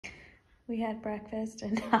We had breakfast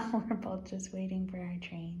and now we're both just waiting for our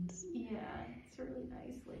trains. Yeah, it's really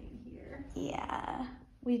nice laying here. Yeah,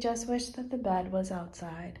 we just wish that the bed was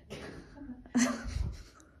outside. You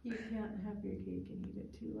can't have your cake and eat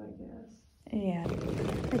it too, I guess. Yeah.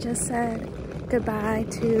 I just said goodbye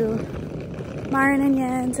to Maren and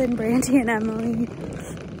Jens and Brandy and Emily,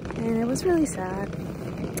 and it was really sad.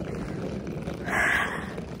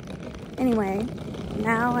 Anyway,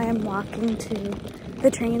 now I am walking to the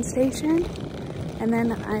train station, and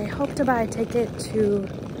then I hope to buy a ticket to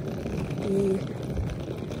the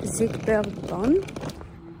Ziegberdon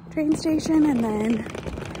train station, and then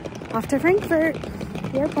off to Frankfurt,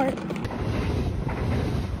 the airport.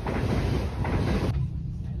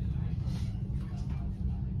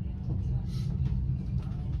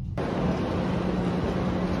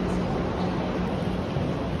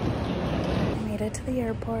 I made it to the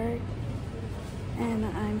airport, and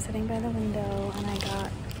I'm sitting by the window, and I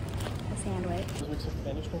got a sandwich.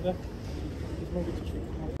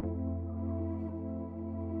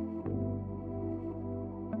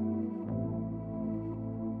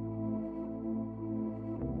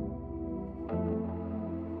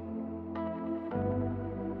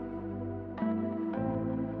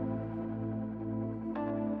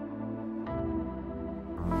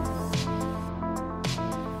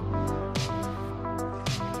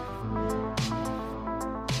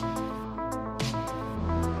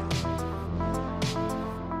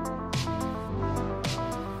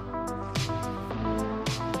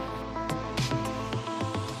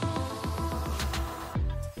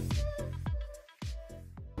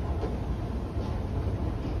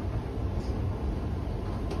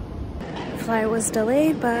 Flight was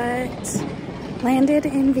delayed, but landed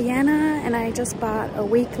in Vienna, and I just bought a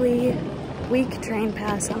week train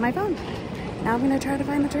pass on my phone. Now I'm gonna try to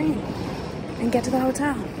find the train and get to the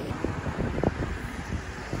hotel.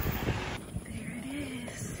 There it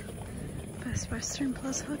is. Best Western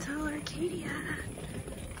Plus Hotel Arcadia.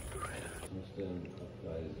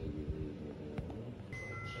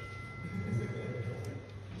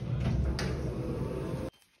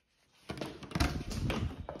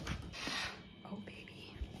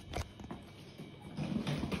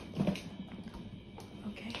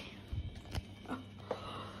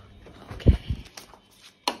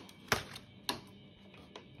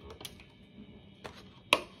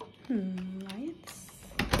 Lights?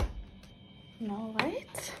 No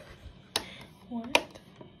lights? What?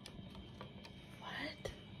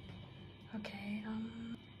 What? Okay,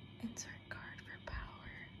 insert card for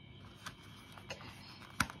power. Okay.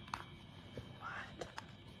 What?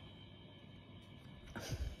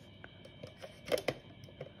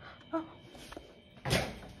 Oh.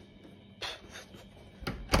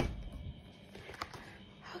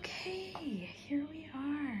 Okay, here we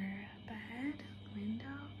are. Bed, window,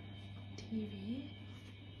 TV,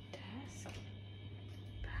 desk,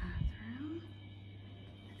 bathroom,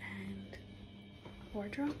 and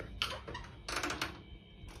wardrobe.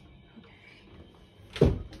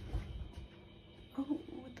 Okay. Oh,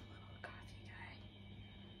 with the little coffee guy.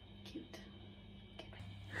 Cute. Okay, bye.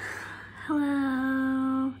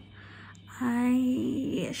 Hello.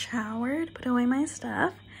 I showered, put away my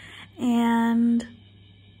stuff, and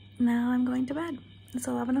now I'm going to bed. It's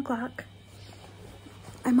 11 o'clock.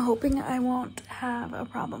 I'm hoping I won't have a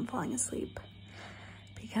problem falling asleep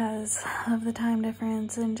because of the time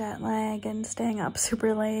difference and jet lag and staying up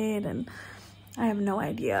super late, and I have no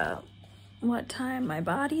idea what time my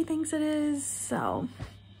body thinks it is, so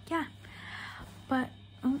yeah. But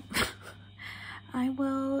I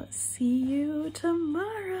will see you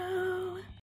tomorrow.